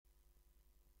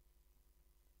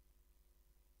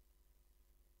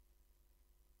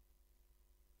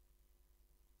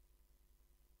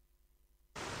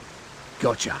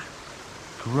Gotcha.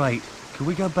 Great. Can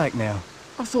we go back now?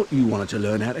 I thought you wanted to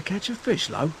learn how to catch a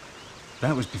fish, Lo.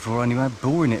 That was before I knew how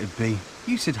boring it'd be.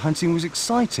 You said hunting was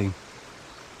exciting.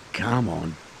 Come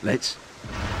on, let's...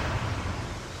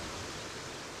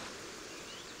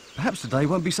 Perhaps today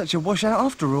won't be such a washout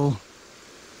after all.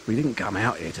 We didn't come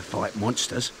out here to fight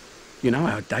monsters. You know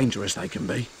how dangerous they can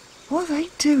be. What are they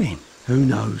doing? Who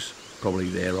knows? Probably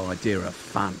their idea of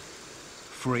fun.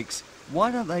 Freaks. Why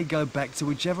don't they go back to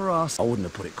whichever arse... I wouldn't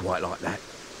have put it quite like that,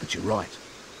 but you're right.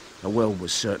 The world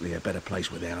was certainly a better place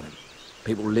without them.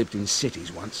 People lived in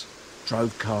cities once,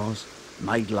 drove cars,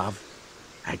 made love,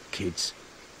 had kids,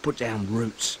 put down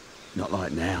roots. Not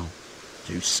like now.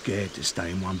 Too scared to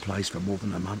stay in one place for more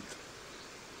than a month.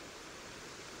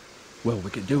 Well,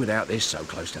 we could do without this so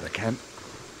close to the camp.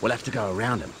 We'll have to go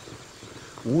around them.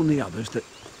 Warn the others that...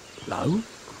 Lo?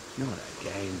 Not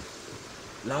again.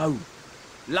 Lo!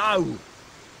 Lo!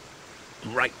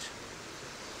 Great.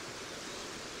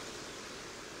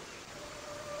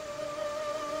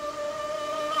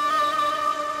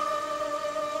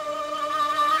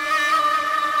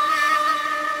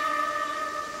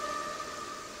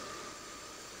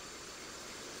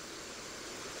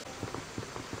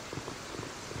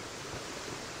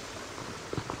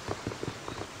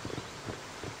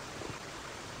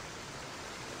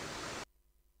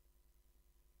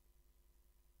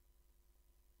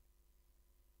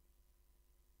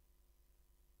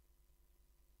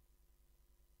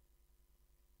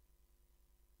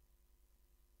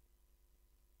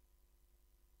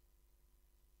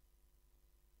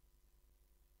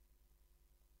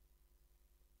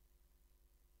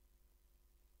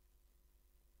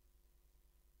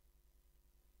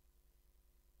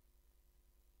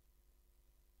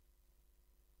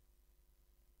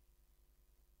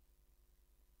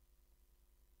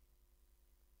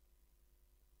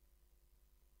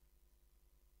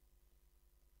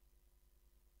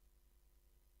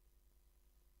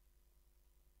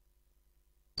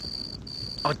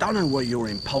 I don't know where your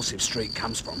impulsive streak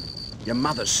comes from. Your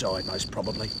mother's side, most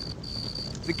probably.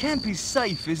 The camp is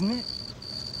safe, isn't it?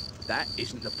 That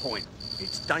isn't the point.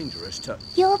 It's dangerous to...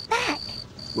 You're back.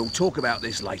 We'll talk about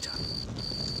this later.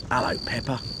 Hello,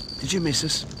 Pepper. Did you miss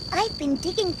us? I've been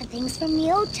digging for things from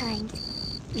the old times.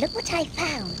 Look what I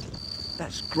found.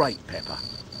 That's great, Pepper.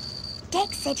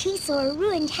 Dex said he saw a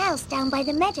ruined house down by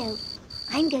the meadow.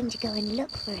 I'm going to go and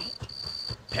look for it.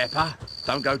 Pepper,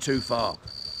 don't go too far.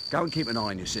 Go and keep an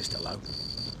eye on your sister, Lo.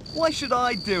 Why should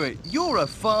I do it? You're a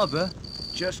father.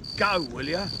 Just go, will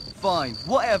ya? Fine,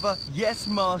 whatever. Yes,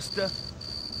 master.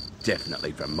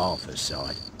 Definitely from Martha's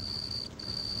side.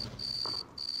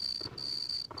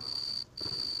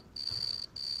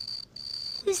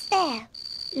 Who's there?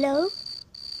 Lo?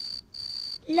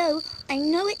 Lo, I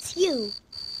know it's you.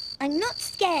 I'm not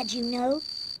scared, you know.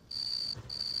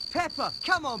 Pepper!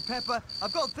 Come on, Pepper!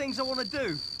 I've got things I want to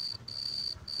do.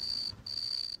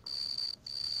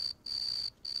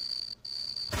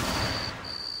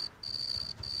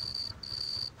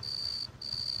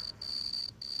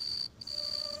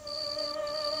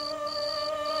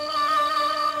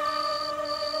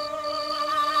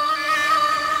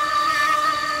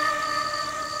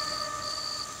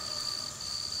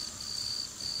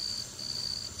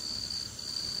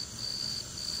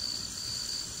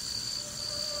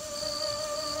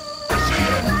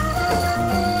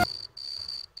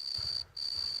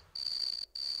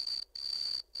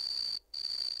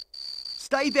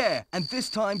 Stay there, and this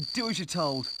time do as you're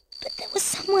told. But there was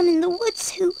someone in the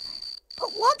woods who... But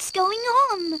what's going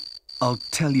on? I'll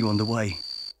tell you on the way.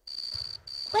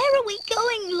 Where are we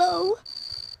going, Lo?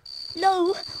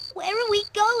 Lo, where are we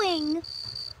going?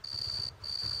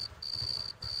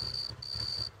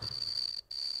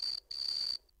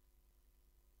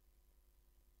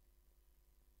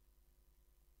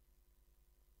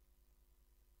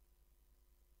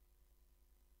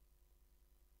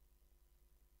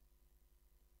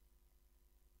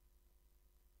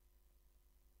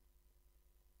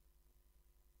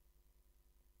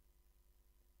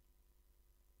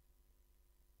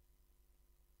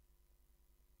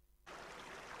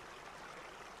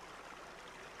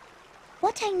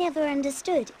 What I never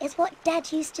understood is what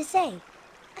Dad used to say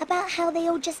about how they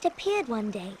all just appeared one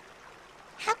day.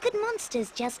 How could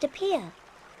monsters just appear?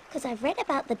 Because I've read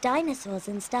about the dinosaurs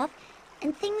and stuff,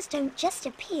 and things don't just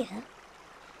appear.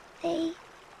 They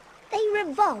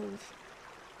revolve.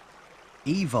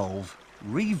 Evolve.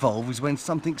 Revolve is when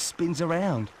something spins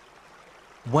around.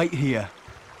 Wait here.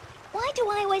 Why do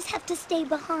I always have to stay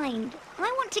behind?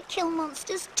 I want to kill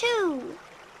monsters too.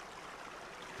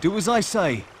 Do as I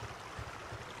say.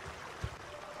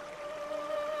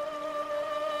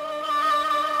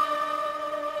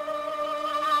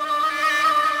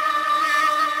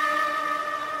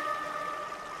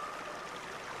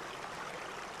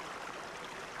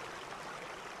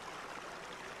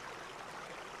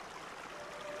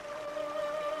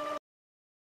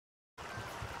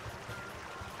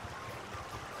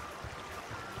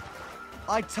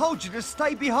 I told you to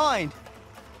stay behind.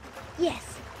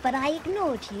 Yes, but I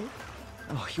ignored you.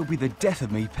 Oh, you'll be the death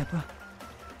of me, Pepper.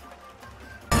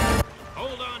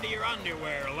 Hold on to your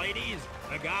underwear, ladies.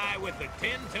 The guy with the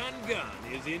 10-ton gun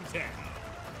is in town.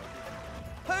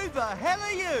 Who the hell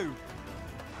are you?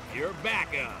 You're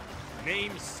backup.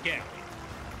 Name's Scout.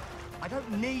 I don't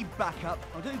need backup.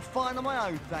 I'm doing fine on my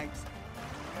own, thanks.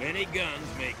 Many guns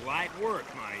make light work,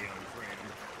 my young friend.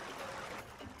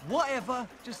 Whatever,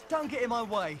 just don't get in my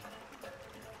way.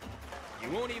 You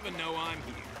won't even know I'm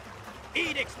here.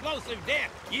 Eat explosive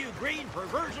death, you green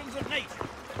perversions of nature.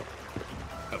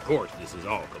 Of course, this is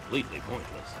all completely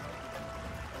pointless.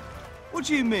 What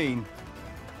do you mean?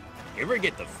 Ever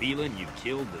get the feeling you've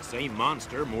killed the same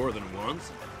monster more than once?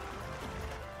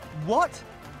 What?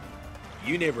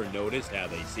 You never noticed how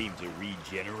they seem to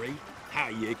regenerate? How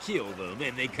you kill them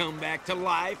and they come back to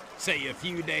life, say a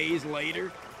few days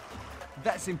later?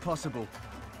 That's impossible.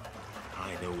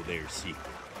 I know their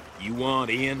secret. You want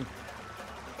in?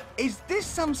 Is this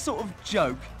some sort of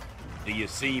joke? Do you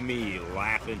see me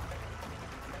laughing?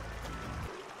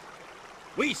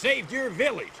 We saved your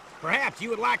village. Perhaps you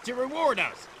would like to reward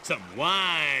us. Some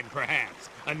wine, perhaps.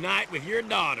 A night with your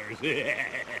daughters.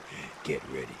 Get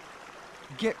ready.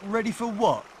 Get ready for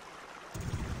what?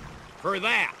 For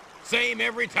that. Same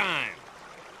every time.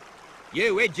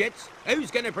 You idiots.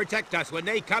 Who's gonna protect us when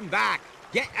they come back?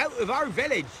 Get out of our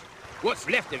village. What's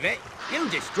left of it? You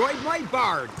destroyed my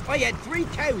barn. I had 3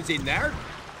 cows in there.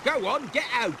 Go on, get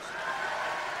out.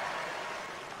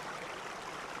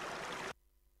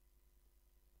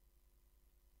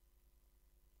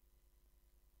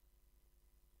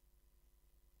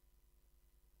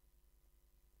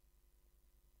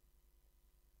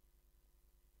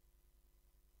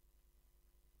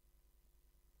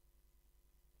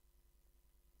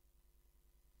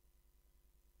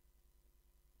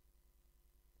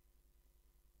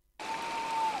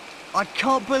 I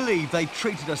can't believe they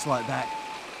treated us like that.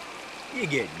 You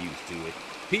get used to it.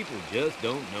 People just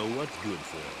don't know what's good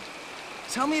for them.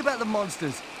 Tell me about the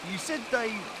monsters. You said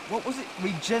they, what was it,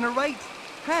 regenerate?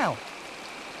 How?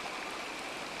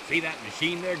 See that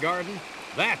machine there, Garden?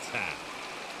 That's how.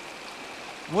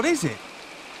 What is it?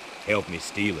 Help me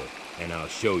steal it, and I'll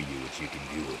show you what you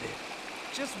can do with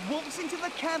it. Just waltz into the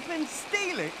camp and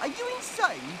steal it? Are you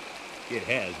insane? It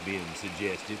has been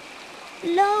suggested.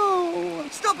 No,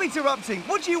 Stop interrupting.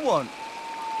 What do you want?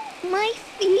 my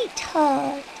feet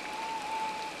hurt.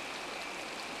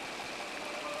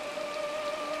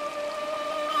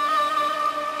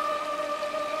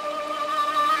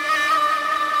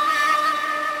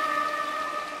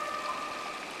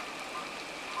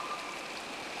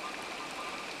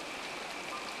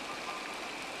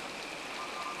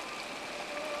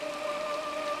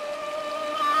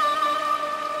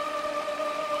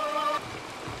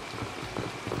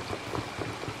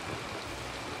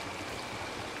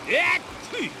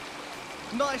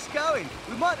 Nice going.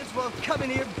 We might as well come in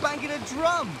here banging a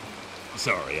drum.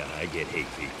 Sorry, I get hay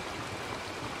fever.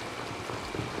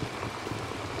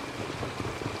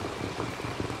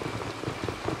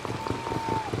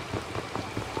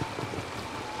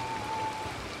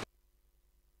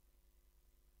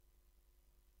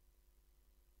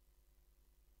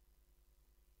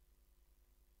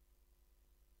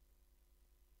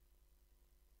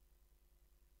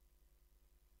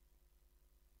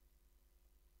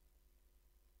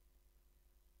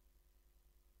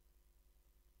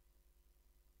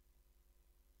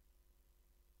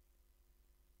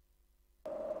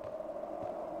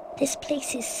 This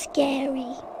place is scary.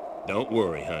 Don't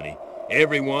worry, honey.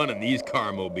 Everyone in these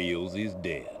carmobiles is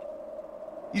dead.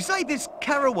 You say this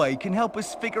caraway can help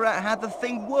us figure out how the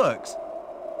thing works?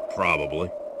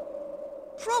 Probably.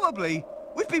 Probably.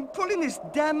 We've been pulling this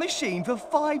damn machine for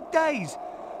 5 days.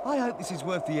 I hope this is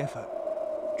worth the effort.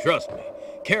 Trust me,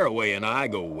 Caraway and I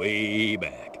go way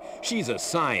back. She's a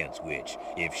science witch.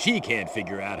 If she can't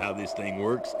figure out how this thing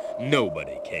works,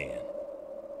 nobody can.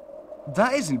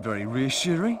 That isn't very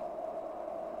reassuring.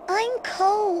 I'm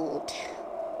cold,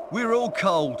 We're all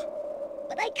cold.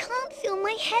 but I can't feel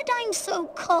my head. I'm so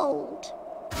cold.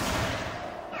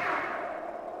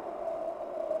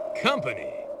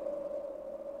 Company.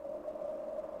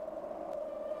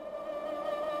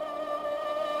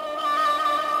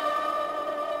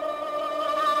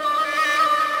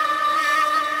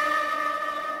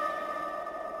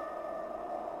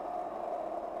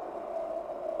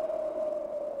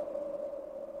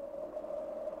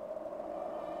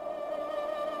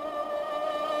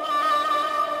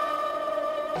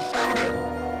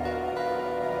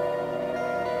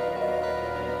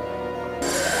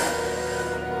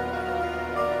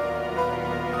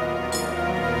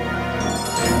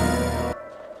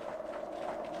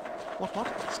 What?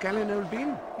 Scallion old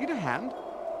bean? Need a hand?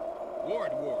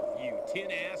 Wardwolf, you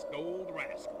tin-ass old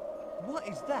rascal. What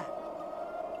is that?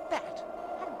 That?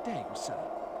 How dare you, sir?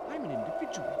 I'm an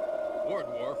individual.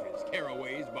 Wardwolf is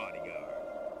Caraway's bodyguard.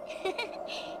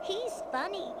 He's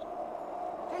funny.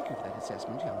 Thank you for that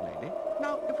assessment, young lady.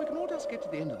 Now, if we can all just get to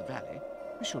the end of the valley,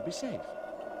 we should be safe.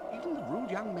 Even the rude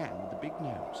young man with the big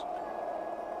nose.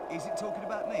 Is it talking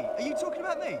about me? Are you talking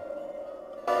about me?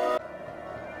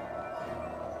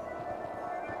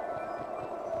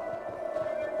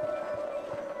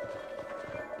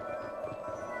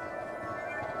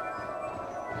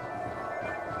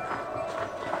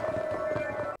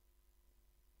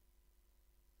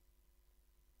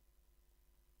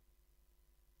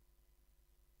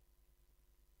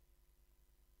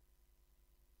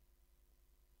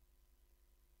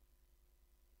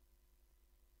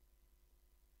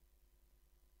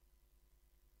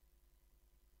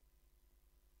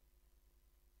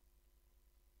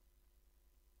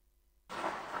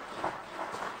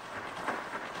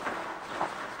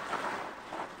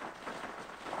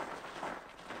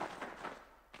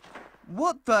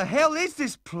 What the hell is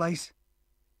this place?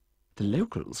 The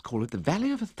locals call it the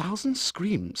Valley of 1,000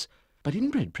 Screams, but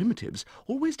inbred primitives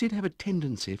always did have a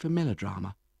tendency for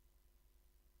melodrama.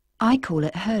 I call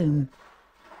it home.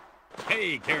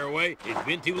 Hey, Caraway, it's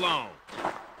been too long.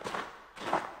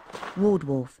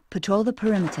 Wardwolf, patrol the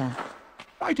perimeter.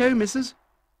 Righto, missus.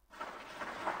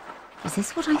 Is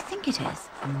this what I think it is?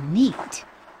 Neat.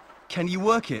 Can you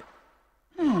work it?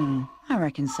 I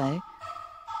reckon so.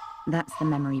 That's the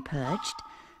memory purged.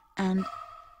 And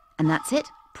that's it.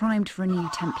 Primed for a new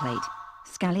template.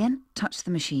 Scallion, touch the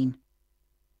machine.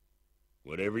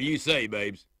 Whatever you say,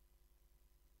 babes.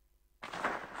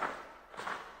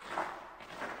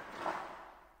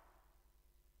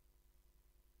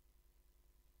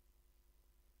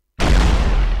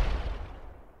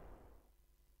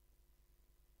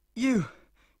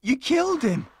 You killed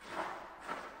him.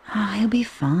 Ah, he'll be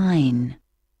fine.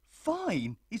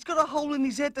 Fine. He's got a hole in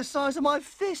his head the size of my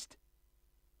fist.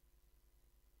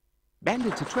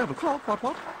 Bandits at 12 o'clock,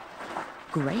 what?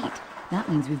 Great. That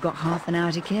means we've got half an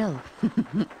hour to kill.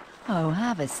 Oh,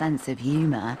 have a sense of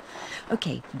humour.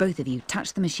 OK, both of you,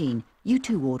 touch the machine. You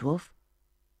too, Wardwolf.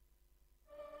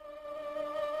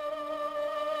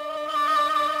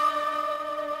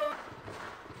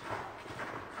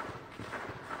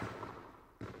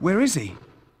 Where is he?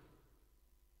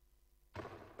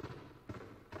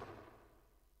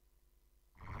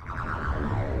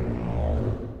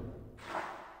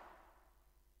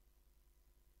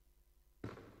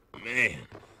 Man,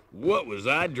 what was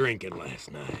I drinking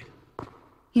last night?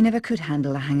 You never could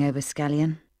handle a hangover,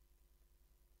 Scallion.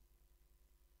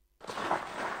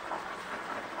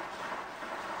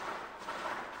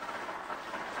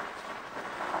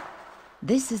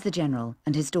 This is the General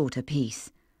and his daughter,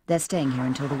 Peace. They're staying here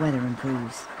until the weather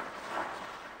improves.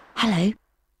 Hello.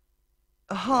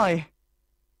 Hi.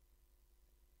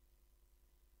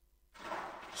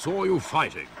 Saw you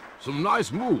fighting. Some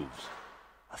nice moves.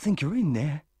 I think you're in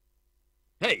there.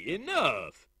 Hey,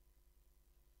 enough!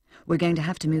 We're going to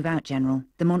have to move out, General.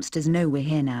 The monsters know we're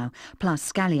here now.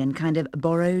 Plus, Scallion kind of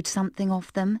borrowed something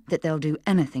off them that they'll do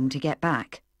anything to get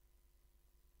back.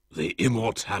 The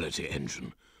immortality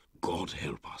engine. God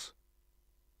help us.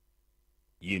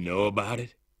 You know about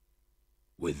it?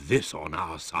 With this on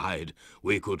our side,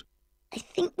 we could... I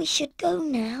think we should go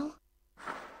now.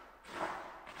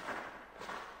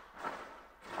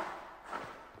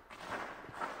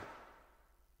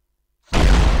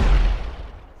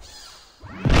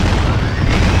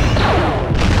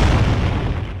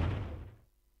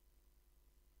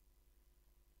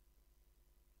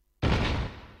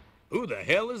 Who the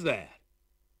hell is that?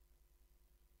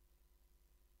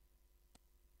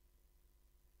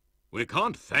 We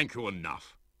can't thank you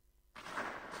enough.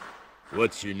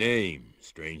 What's your name,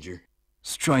 stranger?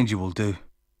 Stranger will do.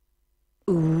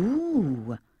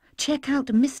 Ooh, check out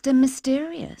Mr.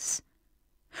 Mysterious.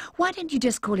 Why don't you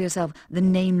just call yourself the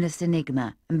Nameless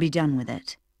Enigma and be done with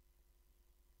it?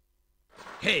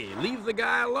 Hey, leave the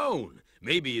guy alone.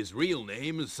 Maybe his real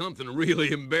name is something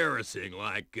really embarrassing,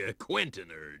 like Quentin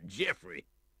or Jeffrey.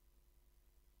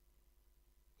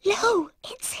 Lo,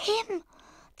 it's him.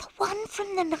 The one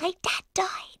from the night Dad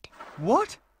died.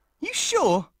 What? You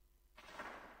sure?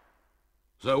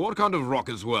 So what kind of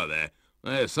rockets were they?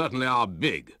 They certainly are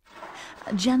big.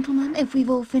 Gentlemen, if we've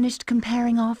all finished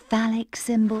comparing our phallic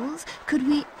symbols, could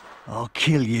we... I'll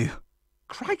kill you.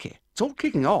 Crikey, it's all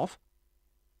kicking off.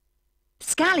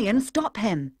 Scallion, stop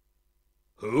him.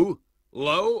 Who?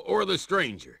 Lo or the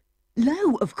stranger?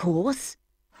 Lo, of course.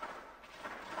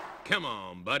 Come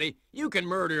on, buddy. You can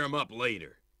murder him up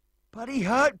later. But he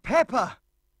hurt Pepper.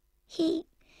 He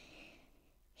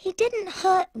didn't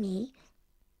hurt me.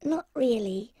 Not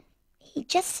really. He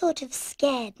just sort of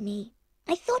scared me.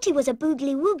 I thought he was a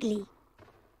boogly woogly.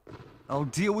 I'll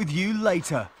deal with you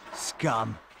later,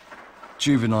 scum.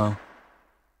 Juvenile.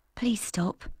 Please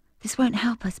stop. This won't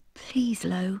help us. Please,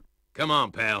 Lo. Come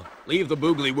on, pal. Leave the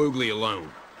boogly woogly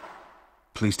alone.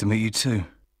 Pleased to meet you too.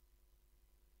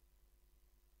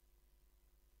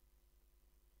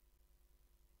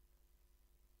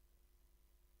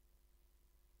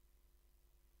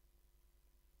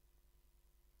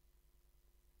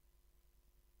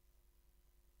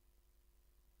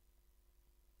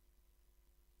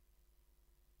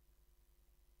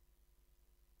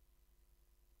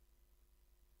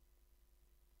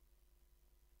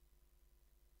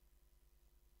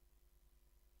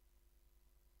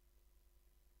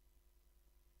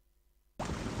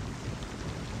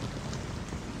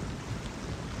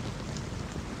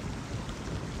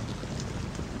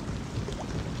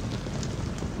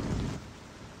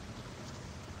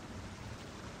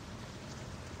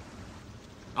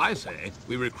 I say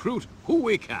we recruit who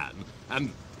we can,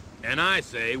 and I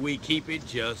say we keep it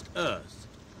just us.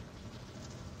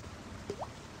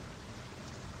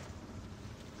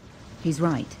 He's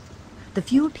right. The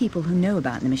fewer people who know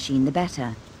about the machine, the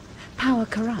better. Power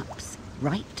corrupts,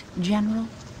 right, General?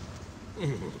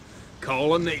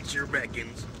 Call of nature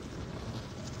beckons.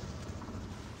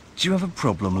 Do you have a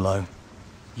problem, Lo?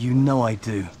 You know I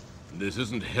do. This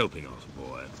isn't helping us,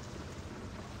 boy.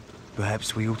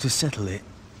 Perhaps we ought to settle it.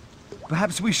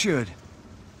 Perhaps we should.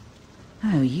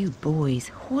 Oh, you boys,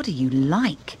 what are you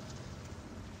like?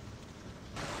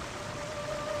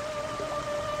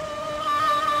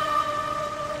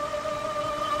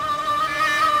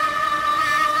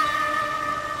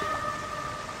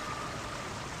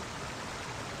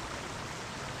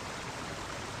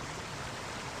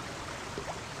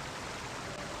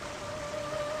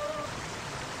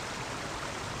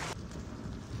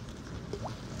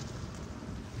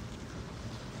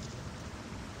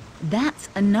 That's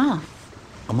enough.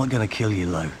 I'm not gonna kill you,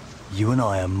 Lo. You and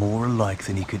I are more alike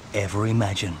than you could ever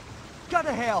imagine. Go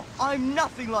to hell! I'm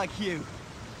nothing like you!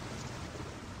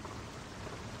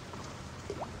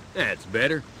 That's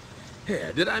better.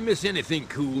 Yeah, did I miss anything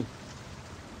cool?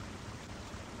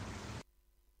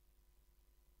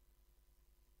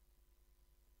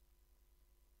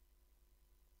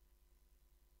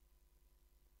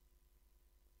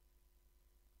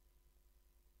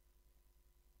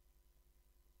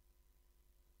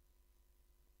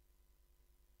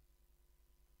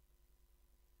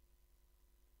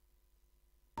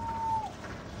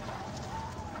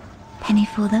 Penny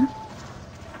for them?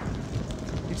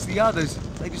 It's the others.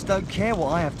 They just don't care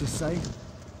what I have to say.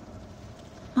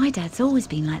 My dad's always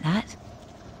been like that.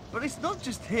 But it's not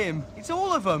just him. It's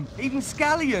all of them. Even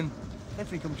Scallion. They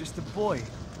think I'm just a boy.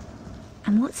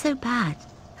 And what's so bad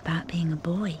about being a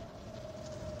boy?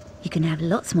 You can have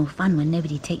lots more fun when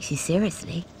nobody takes you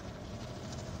seriously.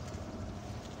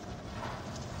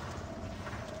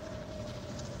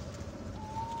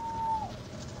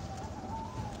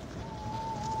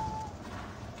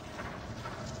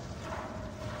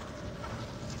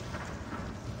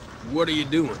 What are you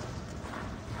doing?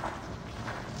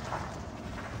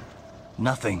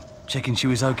 Nothing. Checking she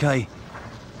was okay.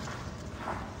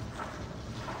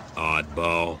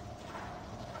 Oddball.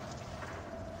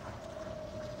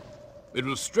 It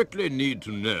was strictly need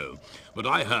to know, but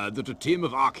I heard that a team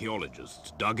of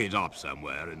archaeologists dug it up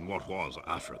somewhere in what was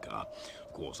Africa.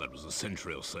 Of course, that was a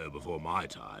century or so before my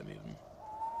time, even.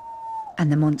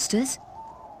 And the monsters?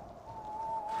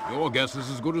 Your guess is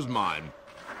as good as mine.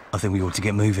 I think we ought to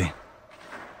get moving.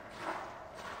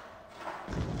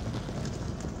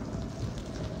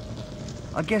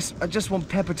 I guess I just want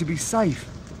Pepper to be safe.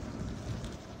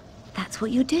 That's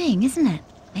what you're doing, isn't it?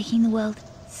 Making the world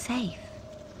safe.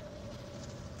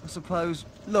 I suppose.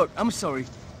 Look, I'm sorry.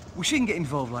 We shouldn't get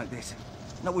involved like this.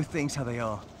 Not with things how they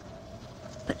are.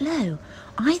 But Lo,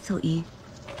 I thought you...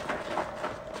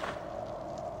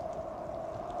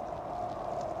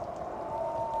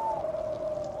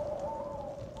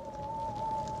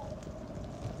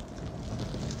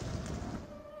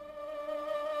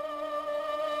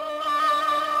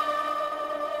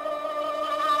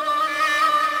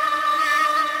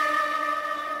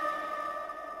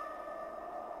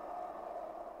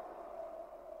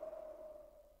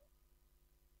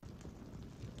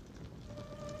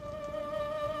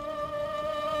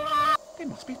 There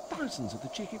must be thousands of the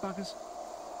cheeky buggers.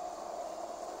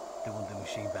 They want the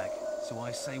machine back, so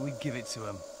I say we give it to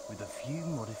them, with a few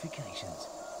modifications.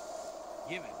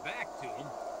 Give it back to him?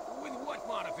 With what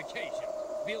modifications?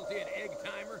 Built-in egg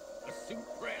timer? A soup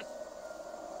press?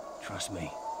 Trust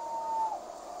me.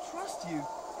 Trust you?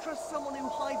 Trust someone who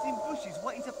hides in bushes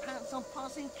waiting to pounce on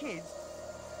passing kids?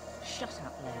 Shut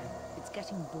up, Leo. It's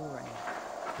getting boring.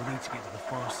 We need to get to the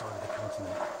far side of the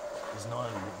continent. There's an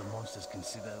island that the monsters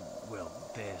consider, well,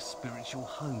 their spiritual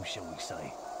home, shall we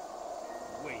say.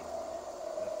 Wait,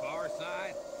 the far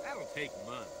side? That'll take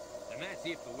months. And that's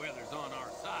if the weather's on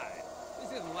our side.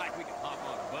 This isn't like we can hop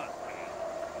on a bus, man.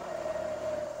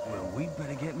 Well, we'd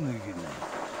better get moving then.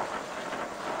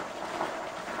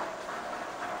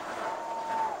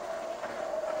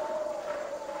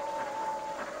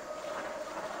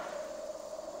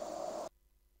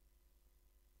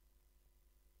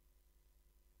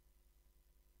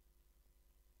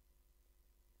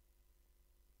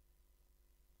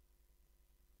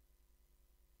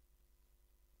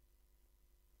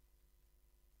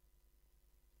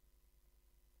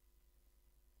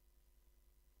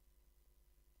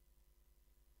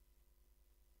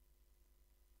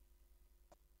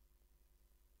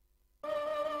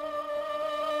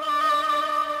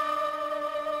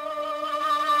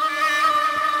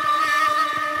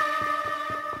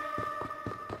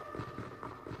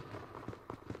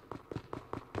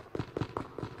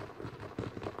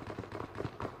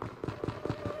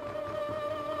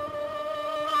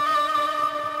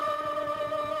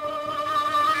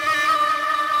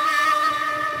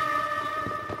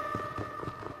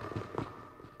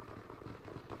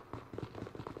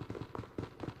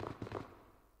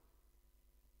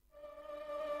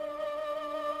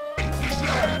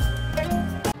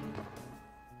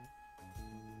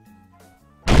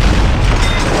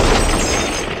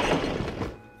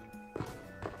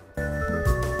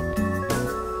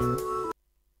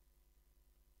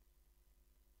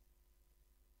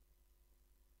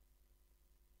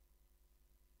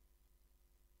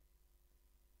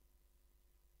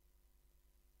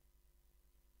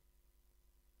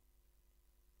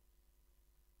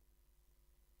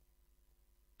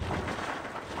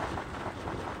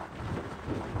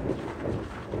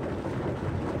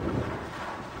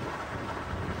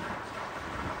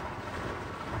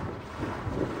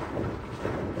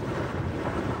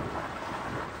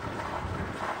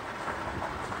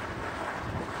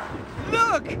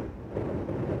 Look!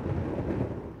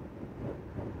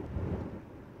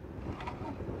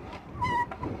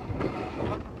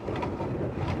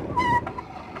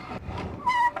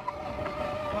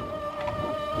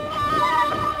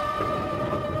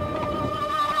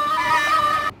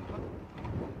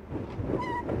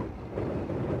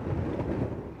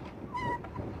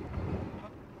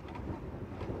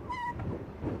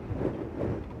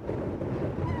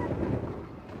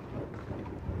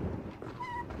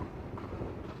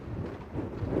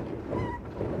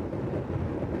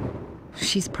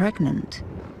 She's pregnant.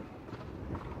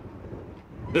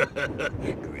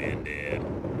 Granddad.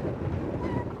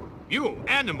 You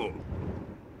animal!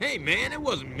 Hey man, it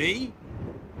wasn't me.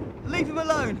 Leave him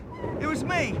alone. It was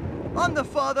me. I'm the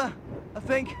father, I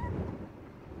think.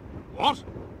 What?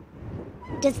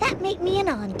 Does that make me an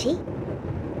auntie?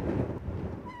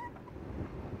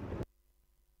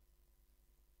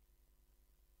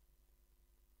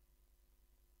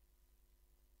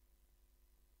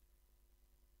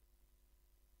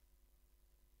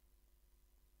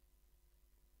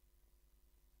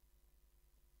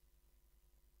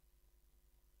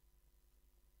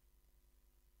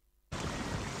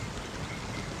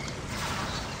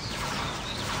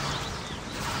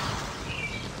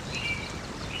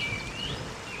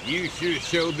 You sure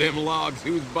showed them logs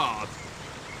who's boss.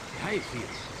 How you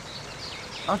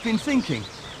feel? I've been thinking.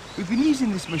 We've been using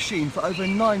this machine for over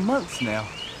 9 months now.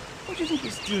 What do you think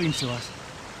it's doing to us?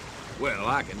 Well,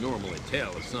 I can normally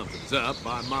tell if something's up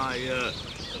by my,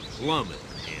 plumbing.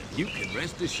 And you can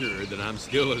rest assured that I'm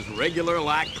still as regular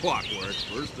like clockwork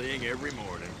first thing every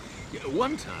morning. Yeah,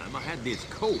 one time I had this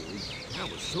cold, and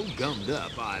I was so gummed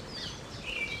up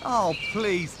Oh,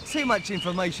 please. Too much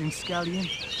information, Scallion.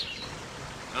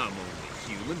 I'm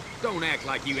only human. Don't act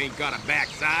like you ain't got a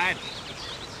backside.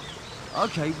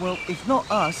 Okay, well, if not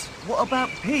us, what about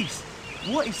peace?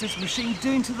 What is this machine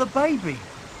doing to the baby?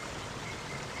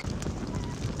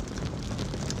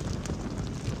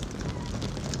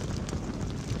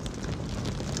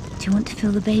 Do you want to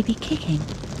feel the baby kicking?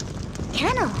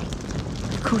 Can I?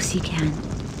 Of course you can.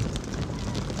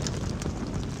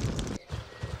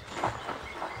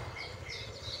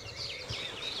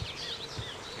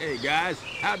 Hey guys,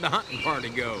 how'd the hunting party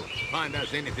go? Find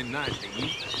us anything nice to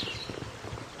eat?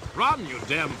 Run, you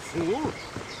damn fool!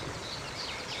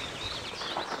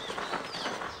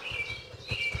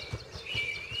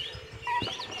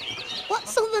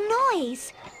 What's all the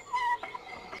noise?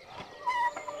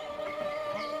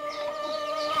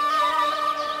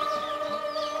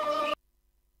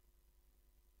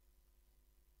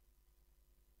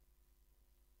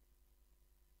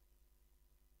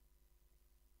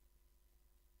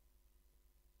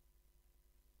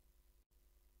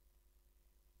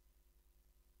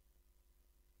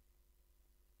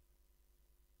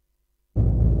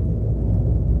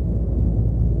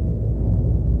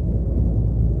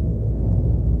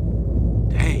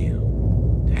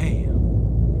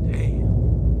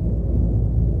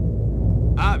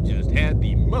 I've just had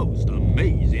the most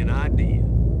amazing idea.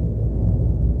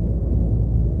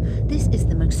 This is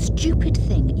the most stupid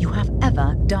thing you have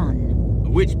ever done.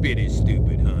 Which bit is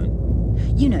stupid, hon?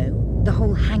 You know, the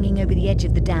whole hanging over the edge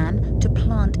of the dam to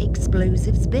plant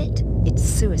explosives bit? It's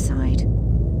suicide.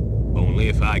 Only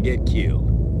if I get killed.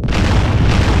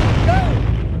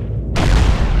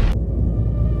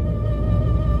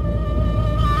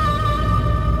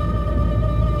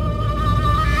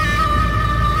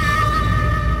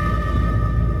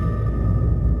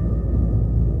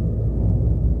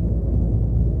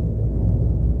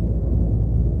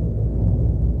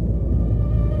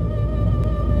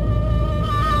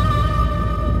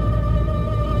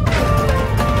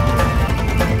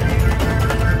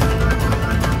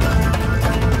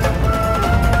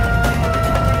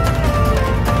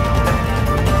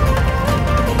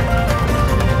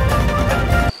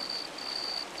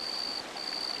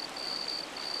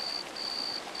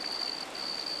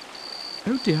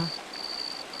 Oh dear.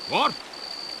 What?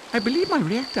 I believe my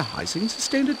reactor housing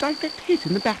sustained a direct hit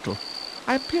in the battle.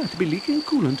 I appear to be leaking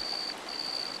coolant.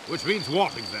 Which means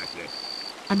what exactly?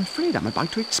 I'm afraid I'm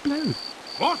about to explode.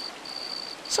 What?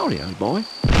 Sorry, old boy.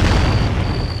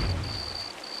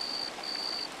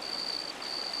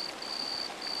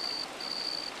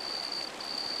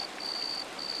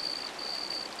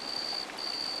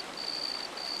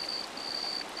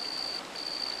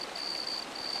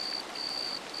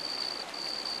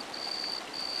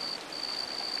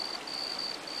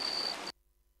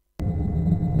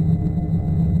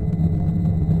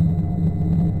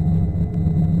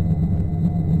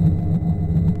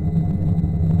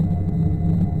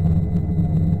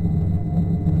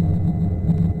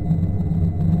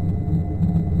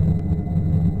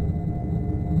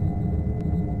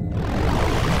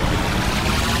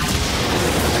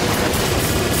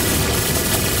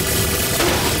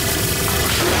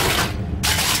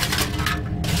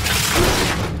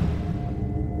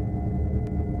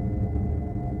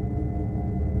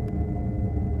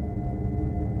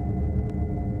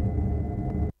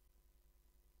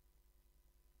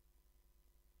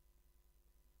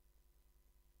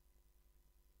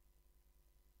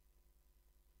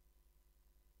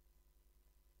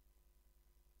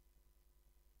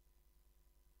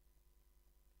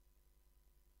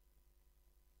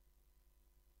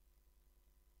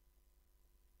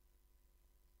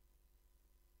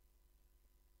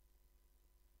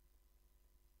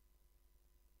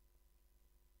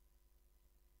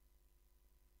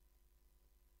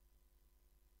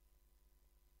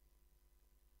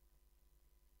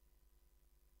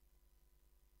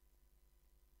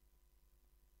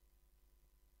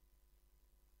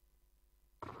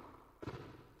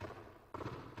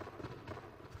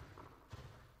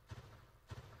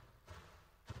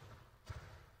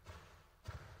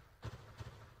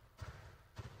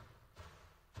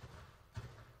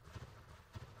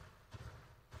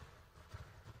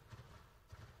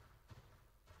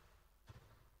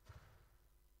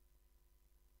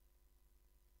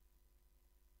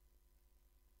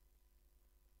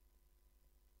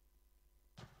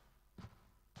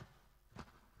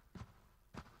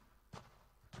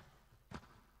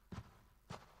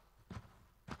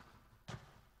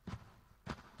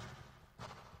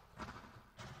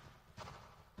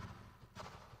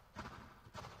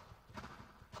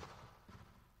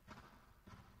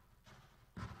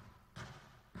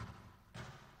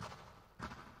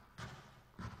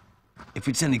 If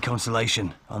it's any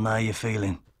consolation, I know how you're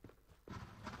feeling.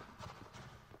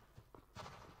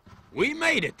 We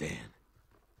made it then.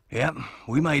 Yep,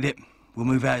 we made it. We'll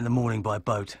move out in the morning by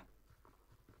boat.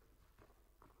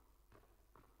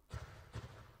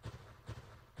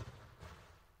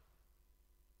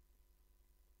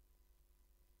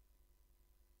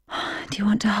 Do you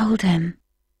want to hold him?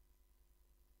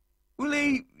 Will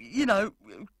he, you know,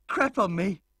 crap on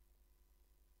me?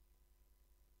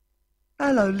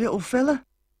 Hello, little fella.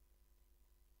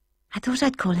 I thought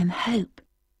I'd call him Hope.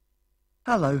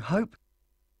 Hello, Hope.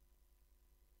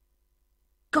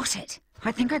 Got it.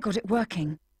 I think I got it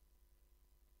working.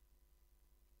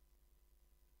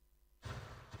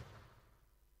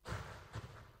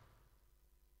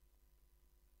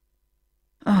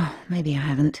 Oh, maybe I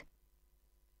haven't.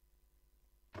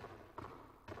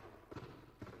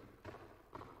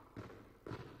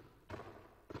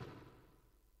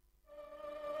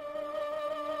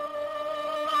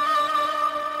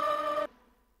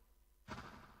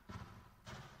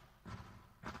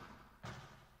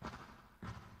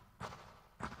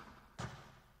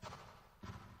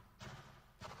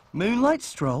 Moonlight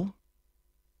stroll?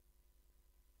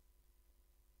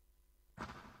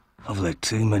 I've let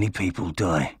too many people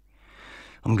die.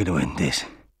 I'm going to end this.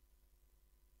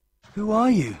 Who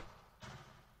are you?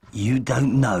 You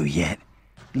don't know yet.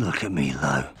 Look at me,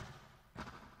 Lo.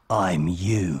 I'm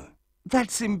you.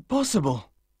 That's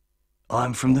impossible.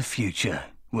 I'm from the future.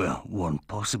 Well, one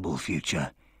possible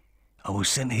future. I was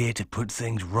sent here to put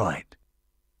things right.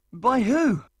 By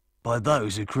who? By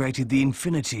those who created the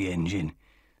Infinity Engine.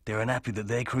 They're unhappy that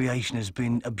their creation has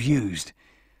been abused,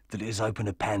 that it has opened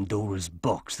a Pandora's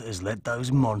box that has let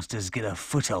those monsters get a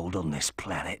foothold on this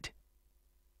planet.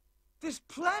 This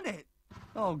planet?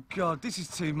 Oh God, this is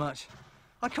too much.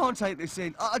 I can't take this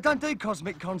in. I don't do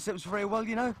cosmic concepts very well,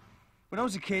 you know. When I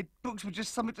was a kid, books were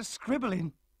just something to scribble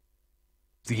in.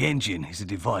 The engine is a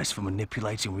device for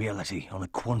manipulating reality on a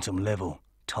quantum level.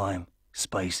 Time,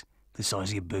 space, the size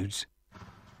of your boots.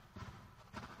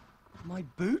 My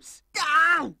boots?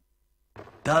 Ow!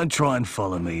 Don't try and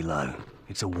follow me, Lo.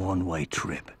 It's a one-way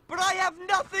trip. But I have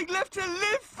nothing left to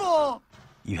live for!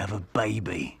 You have a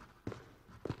baby.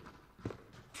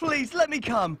 Please, let me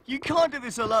come. You can't do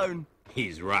this alone.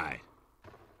 He's right.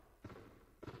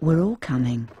 We're all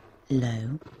coming,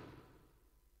 Lo.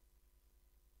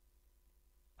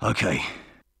 Okay.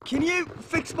 Can you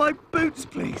fix my boots,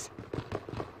 please?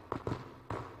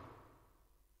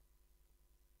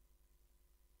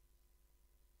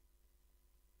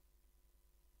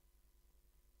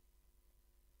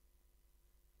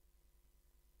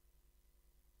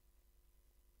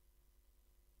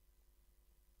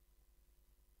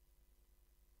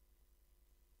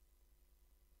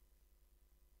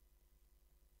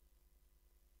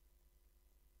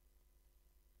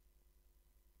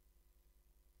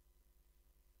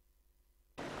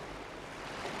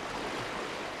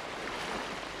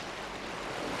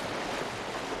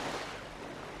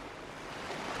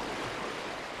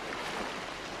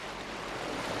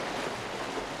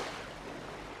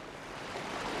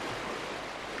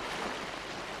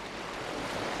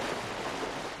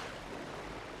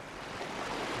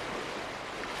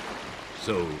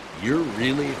 So, you're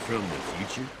really from the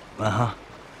future? Uh-huh.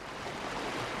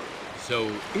 So,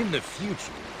 in the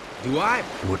future, do I...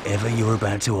 Whatever you're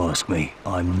about to ask me,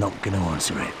 I'm not going to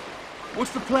answer it.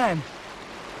 What's the plan?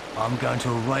 I'm going to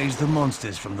erase the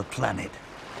monsters from the planet.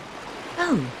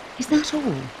 Oh, is that all?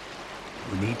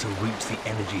 We need to reach the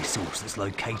energy source that's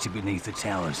located beneath the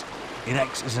towers. It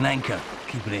acts as an anchor,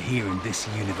 keeping it here in this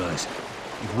universe.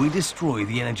 If we destroy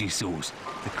the energy source,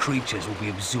 the creatures will be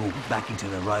absorbed back into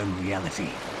their own reality.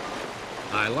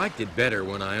 I liked it better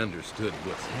when I understood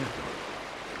what's happening.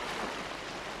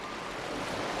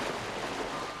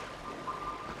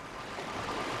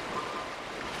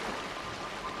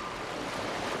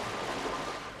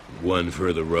 One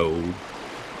for the road.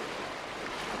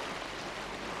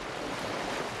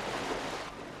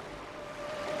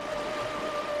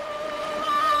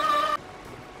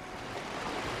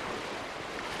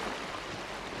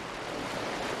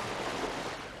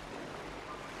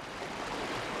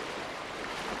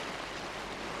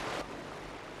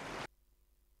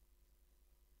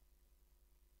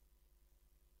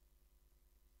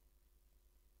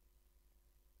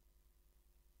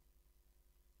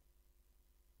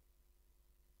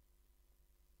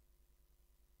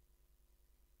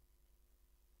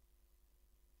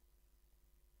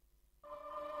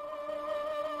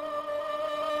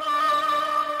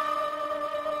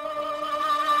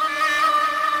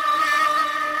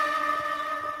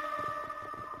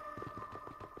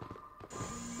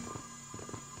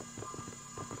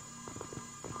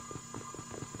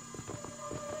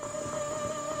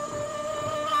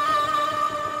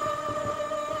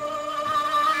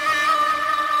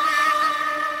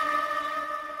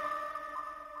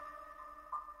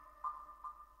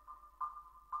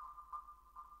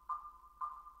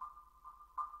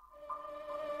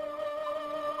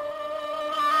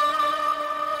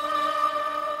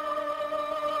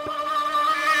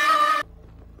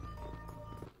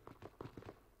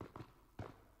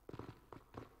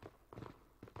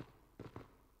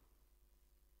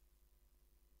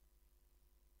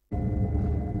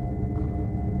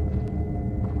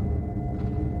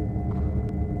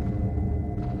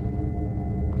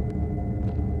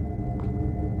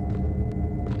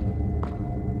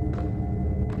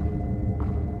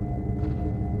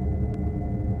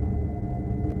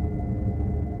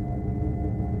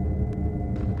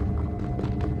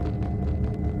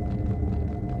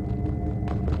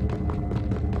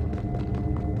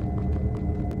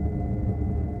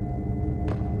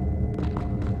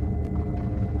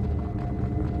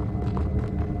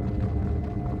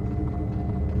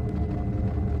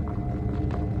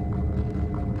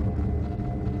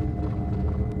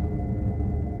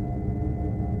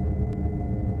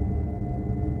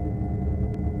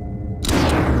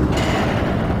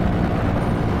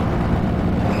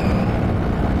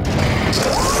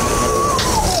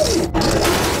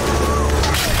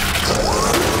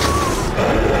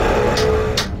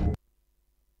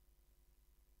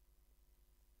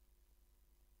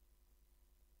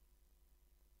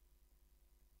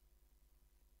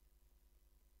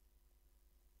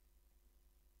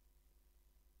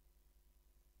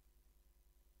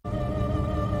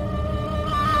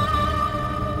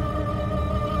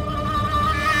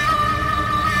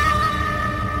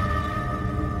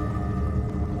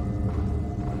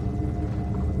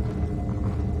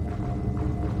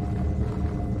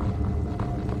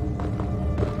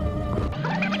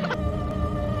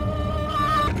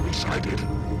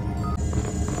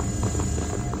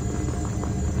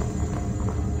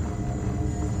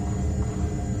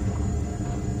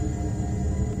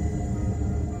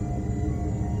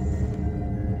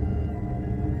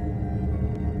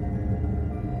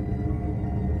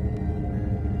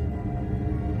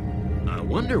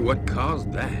 wonder what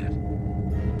caused that.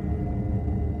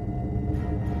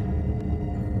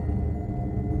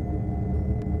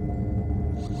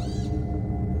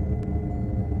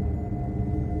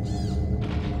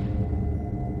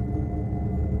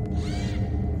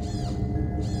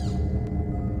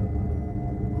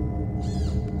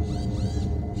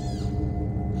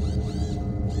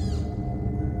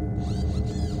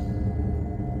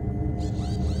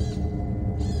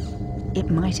 It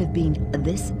might have been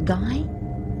this guy?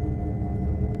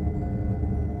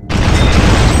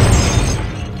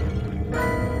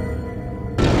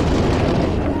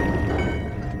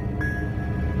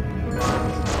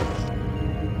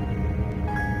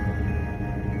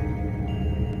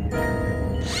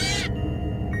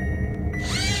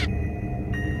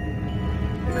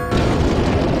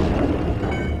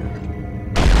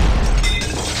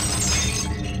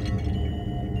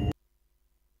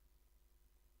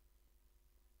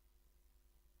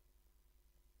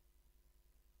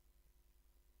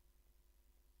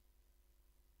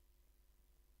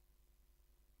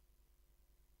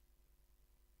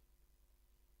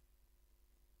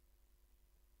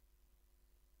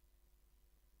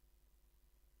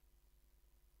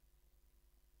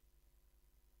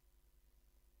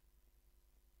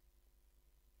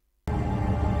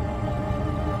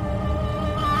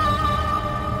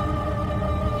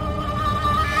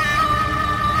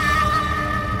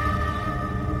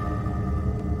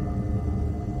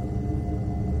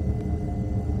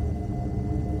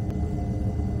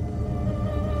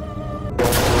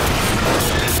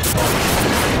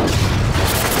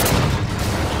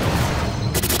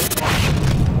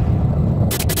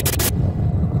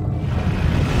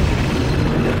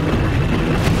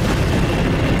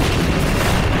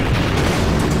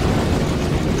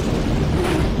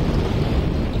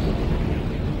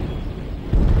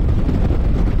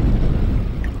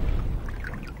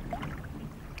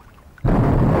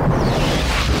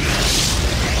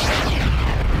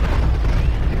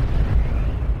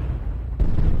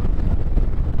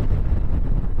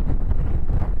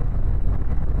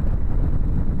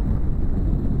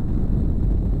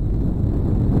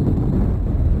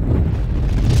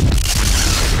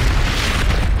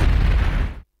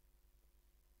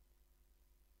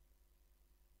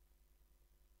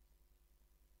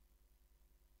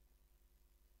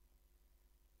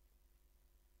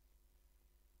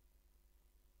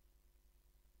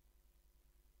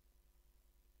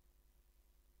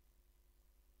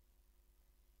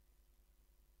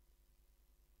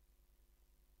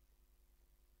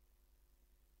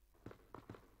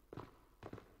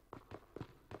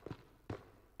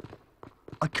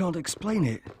 I can't explain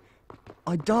it.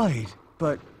 I died,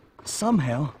 but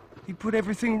somehow he put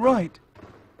everything right.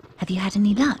 Have you had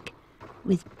any luck?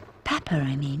 With Pepper,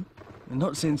 I mean.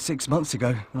 Not since 6 months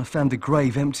ago, when I found the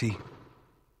grave empty.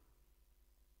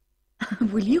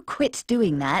 Will you quit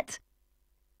doing that?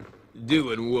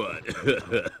 Doing what?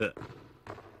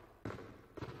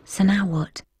 So now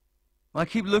what? I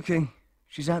keep looking.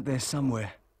 She's out there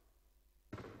somewhere.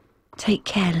 Take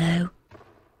care, Lo.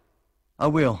 I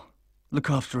will. Look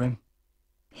after him.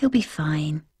 He'll be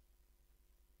fine.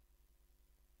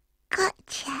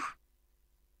 Gotcha.